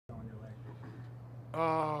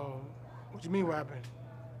What you mean what happened?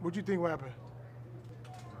 What you think what happened?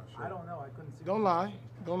 I don't know. I couldn't see. Don't lie.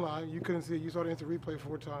 Don't lie. You couldn't see it. You saw the instant replay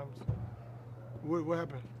 4 times. What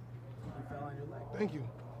happened? You fell on your leg. Thank you.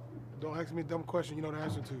 Don't ask me a dumb question you know the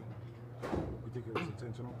answer to. You think it was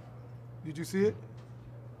intentional? Did you see it?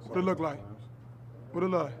 What it look like? What it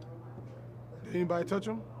look like? Did anybody touch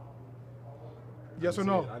him? Yes or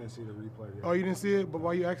no? I didn't see the replay yet. Oh, you didn't see it? But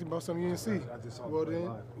why you asking about something you didn't see? I just saw well, the then,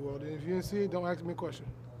 live. well, then, if you didn't see it, don't ask me a question.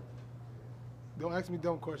 Don't ask me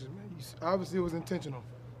dumb questions, man. Obviously, it was intentional.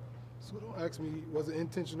 So don't ask me, was it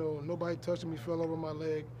intentional? Nobody touched me, fell over my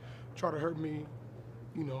leg, tried to hurt me,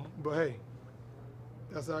 you know. But, hey,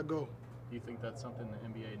 that's how I go. Do you think that's something the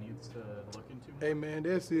NBA needs to look into? Hey, man,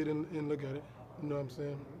 they'll see it and look at it. You know what I'm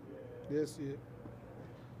saying? They'll see it.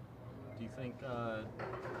 Do you think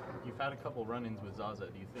you've had a couple run-ins with ZAZA?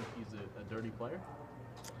 Do you think he's a dirty player?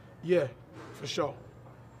 Yeah, for sure.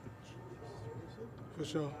 For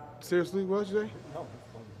sure. Seriously, what did you say? No.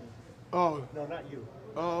 Oh. No, not you.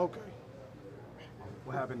 Oh, okay.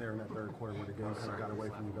 What happened there in that third quarter where the game kind of got away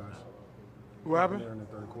from you guys? What happened? There in the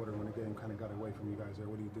third quarter when the game kind of got away from you guys there?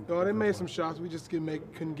 What do you think? Oh, they made some shots. We just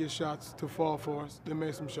couldn't get shots to fall for us. They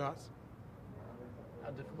made some shots.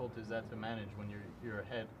 How difficult is that to manage when you're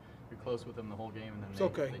ahead, you're close with them the whole game, and then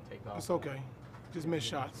they take off? It's okay. Just miss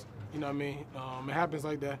shots. You know what I mean? It happens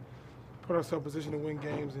like that. Put ourselves in position to win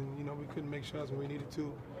games, and you know we couldn't make shots when we needed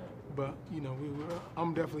to. But you know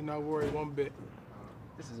I'm definitely not worried one bit.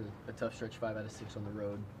 This is a tough stretch, 5 out of 6 on the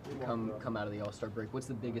road. Come out of the All-Star break. What's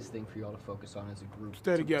the biggest thing for you all to focus on as a group?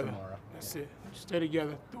 Stay together. Tomorrow? That's it. Stay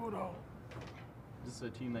together. Do it all. Is this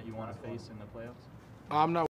a team that you want to face in the playoffs? I'm not.